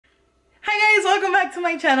welcome back to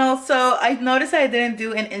my channel. So I noticed that I didn't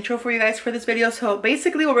do an intro for you guys for this video. So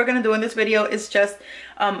basically what we're gonna do in this video is just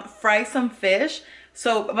fry some fish.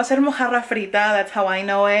 So va a ser mojarra frita, that's how I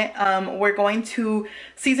know it. We're going to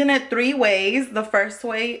season it 3 ways. The first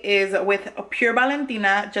way is with a pure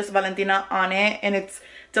Valentina, just Valentina on it, and it's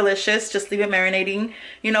delicious. Just leave it marinating,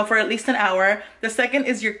 you know, for at least an hour. The second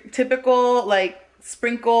is your typical like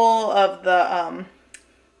sprinkle of the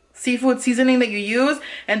seafood seasoning that you use,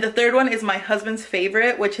 and the third one is my husband's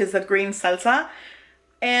favorite, which is the green salsa.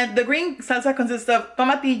 And the green salsa consists of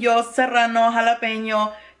tomatillo, serrano,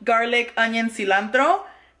 jalapeno, garlic, onion, cilantro,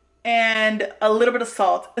 and a little bit of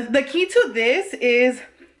salt. The key to this is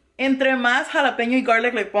entre más jalapeno y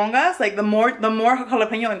garlic le pongas, like the more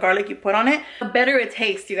jalapeno and garlic you put on it, the better it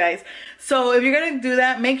tastes, you guys. So if you're gonna do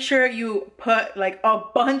that, make sure you put like a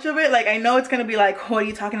bunch of it. Like I know it's gonna be like, what are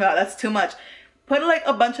you talking about? That's too much. Put like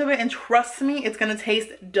a bunch of it, and trust me, it's gonna taste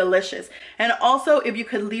delicious. And also, if you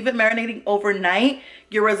could leave it marinating overnight,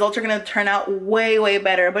 your results are gonna turn out way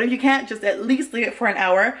better. But if you can't, just at least leave it for an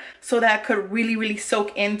hour so that could really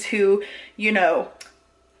soak into, you know,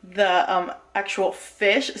 the actual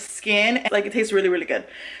fish skin. Like it tastes really good.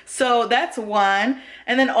 So that's one.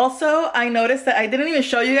 And then also I noticed that I didn't even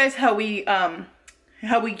show you guys how we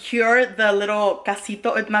cure the little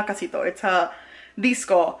casito. It's not casito, it's a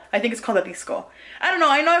disco. I think it's called a disco. I don't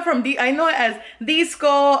know, I know it as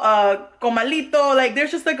disco, comalito. Like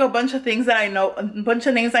there's just like a bunch of things that I know, a bunch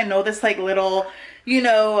of names I know, this like little, you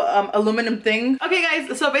know, aluminum thing. Okay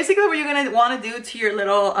guys, so basically what you're gonna want to do to your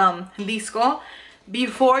little disco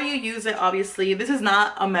before you use it, obviously this is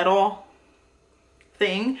not a metal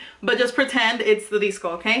thing, but just pretend it's the disco,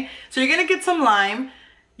 okay? So you're gonna get some lime,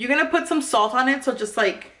 you're gonna put some salt on it, so just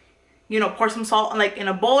like, you know, pour some salt like in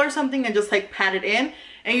a bowl or something and just like pat it in.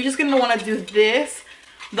 And you're just gonna want to do this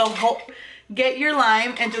the whole, get your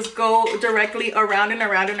lime and just go directly around and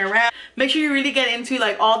around and around. Make sure you really get into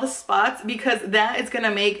like all the spots, because that is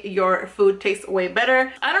gonna make your food taste way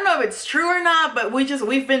better. I don't know if it's true or not, but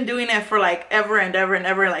we've been doing it for like ever and ever and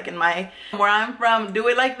ever, like in where I'm from, do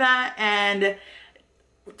it like that. And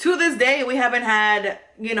to this day we haven't had,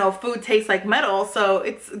 you know, food taste like metal, so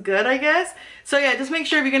it's good, I guess. So yeah, just make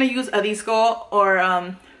sure if you're gonna use a disco or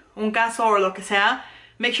un caso or lo que sea,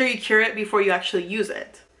 make sure you cure it before you actually use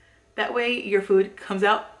it. That way your food comes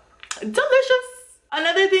out delicious.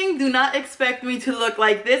 Another thing, do not expect me to look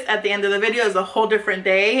like this at the end of the video. It's a whole different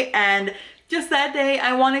day, and just that day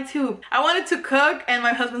I wanted to cook, and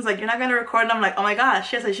my husband's like, you're not gonna record? And I'm like, oh my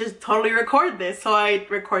gosh, yes, I should totally record this. So I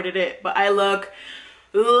recorded it, but I look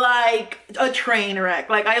like a train wreck.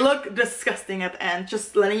 Like I look disgusting at the end,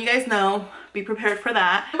 just letting you guys know. Be prepared for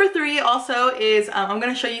that. Number 3 also is I'm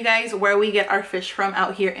gonna show you guys where we get our fish from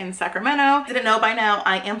out here in Sacramento. Didn't know by now,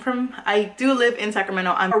 I do live in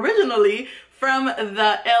Sacramento. I'm originally from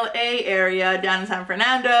the LA area down in San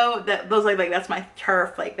Fernando. That's my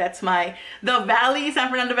turf, like that's the valley, San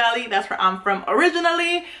Fernando Valley. That's where I'm from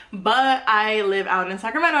originally, but I live out in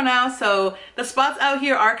Sacramento now, so the spots out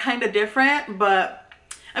here are kind of different, but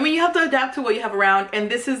I mean, you have to adapt to what you have around, and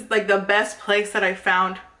this is like the best place that I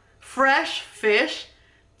found fresh fish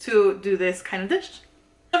to do this kind of dish.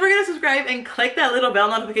 Don't forget to subscribe and click that little bell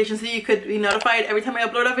notification so you could be notified every time I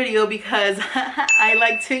upload a video, because I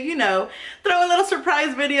like to, you know, throw a little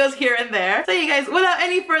surprise videos here and there. So you guys, without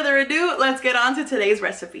any further ado, let's get on to today's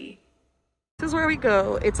recipe. This is where we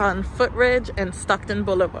go. It's on Footridge and Stockton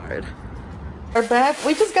Boulevard. We're back.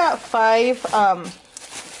 We just got 5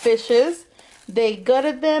 fishes. They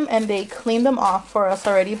gutted them and they cleaned them off for us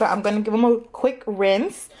already, but I'm gonna give them a quick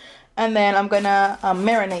rinse and then I'm gonna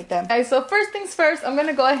marinate them. Okay, so first things first, I'm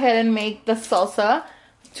gonna go ahead and make the salsa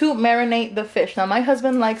to marinate the fish. Now my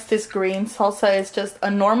husband likes this green salsa. It's just a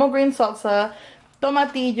normal green salsa,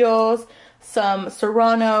 tomatillos, some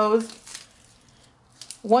serranos,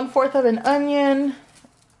 1/4 of an onion,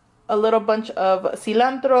 a little bunch of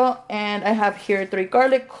cilantro, and I have here 3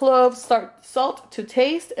 garlic cloves, salt to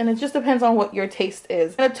taste, and it just depends on what your taste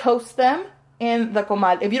is. I'm gonna toast them in the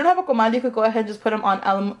comal. If you don't have a comal, you could go ahead and just put them on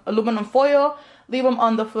aluminum foil, leave them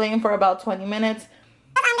on the flame for about 20 minutes.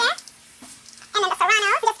 On there, and then the serrano,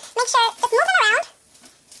 just make sure, just move them around.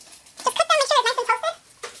 Just cook them, make sure it's nice and toasted.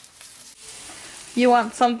 You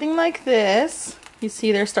want something like this. You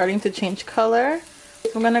see they're starting to change color.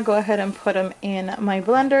 I'm gonna go ahead and put them in my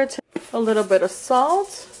blender. A little bit of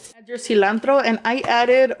salt. Add your cilantro, and I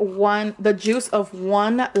added the juice of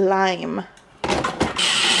 1 lime.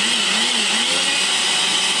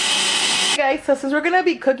 Guys, so since we're gonna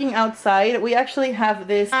be cooking outside, we actually have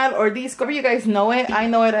this, or these, however you guys know it. I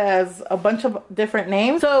know it as a bunch of different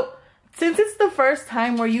names. So since it's the first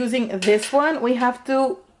time we're using this one, we have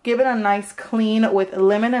to give it a nice clean with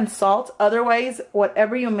lemon and salt. Otherwise,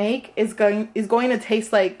 whatever you make is going to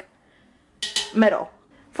taste like metal.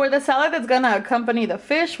 For the salad that's gonna accompany the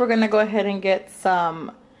fish, we're gonna go ahead and get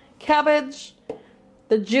some cabbage,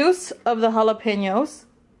 the juice of the jalapenos,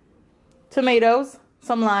 tomatoes,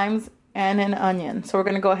 some limes, and an onion. So we're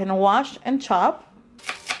gonna go ahead and wash and chop.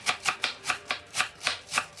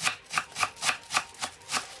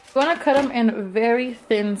 You wanna cut them in very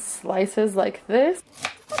thin slices like this.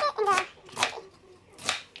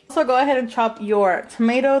 Also go ahead and chop your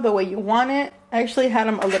tomato the way you want it. I actually had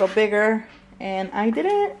them a little bigger and I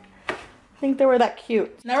didn't think they were that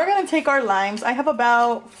cute. Now we're gonna take our limes. I have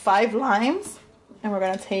about 5 limes and we're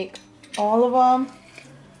gonna take all of them.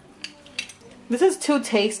 This is to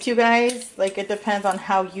taste, you guys. Like, it depends on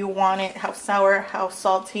how you want it, how sour, how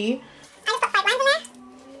salty. I just put 5 limes in there.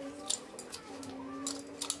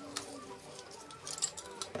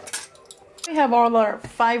 We have all our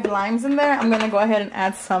 5 limes in there. I'm gonna go ahead and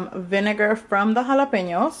add some vinegar from the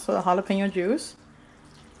jalapenos, so the jalapeno juice.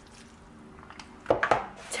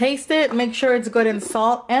 Taste it, make sure it's good in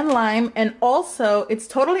salt and lime, and also it's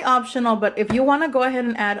totally optional, but if you want to go ahead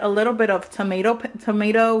and add a little bit of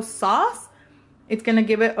tomato sauce, it's gonna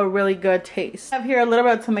give it a really good taste. I have here a little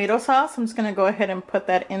bit of tomato sauce. I'm just gonna go ahead and put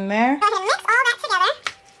that in there. Go ahead and mix all that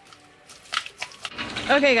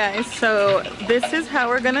together. Okay guys, so this is how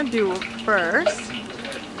we're gonna do first.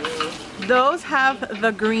 Those have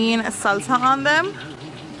the green salsa on them.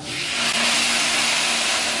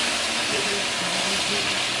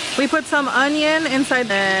 We put some onion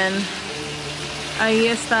inside, and ahí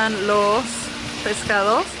están los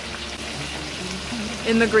pescados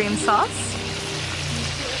in the green sauce.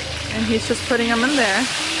 And he's just putting them in there.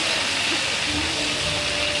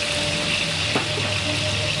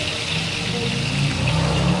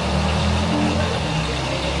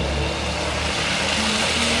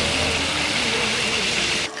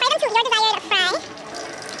 Fry them to your desired fry.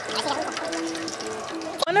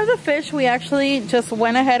 One of the fish, we actually just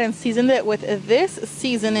went ahead and seasoned it with this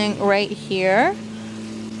seasoning right here.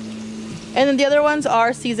 And then the other ones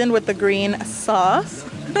are seasoned with the green sauce.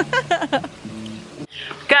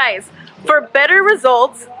 Guys, for better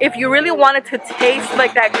results, if you really want it to taste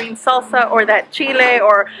like that green salsa or that chile,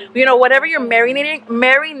 or you know, whatever you're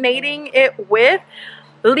marinating it with,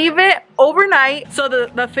 leave it overnight so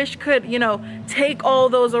the fish could, you know, take all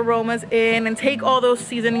those aromas in and take all those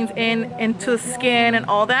seasonings into the skin and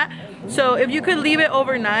all that. So if you could leave it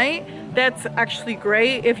overnight, that's actually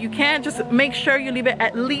great. If you can't, just make sure you leave it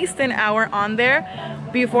at least an hour on there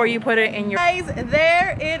before you put it in your... Guys,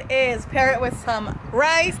 there it is. Pair it with some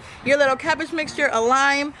rice, your little cabbage mixture, a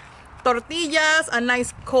lime, tortillas, a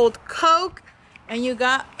nice cold Coke, and you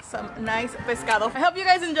got some nice pescado. I hope you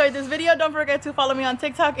guys enjoyed this video. Don't forget to follow me on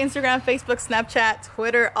TikTok, Instagram, Facebook, Snapchat,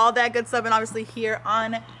 Twitter, all that good stuff, and obviously here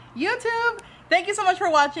on YouTube. Thank you so much for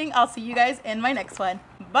watching. I'll see you guys in my next one.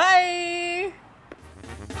 Bye!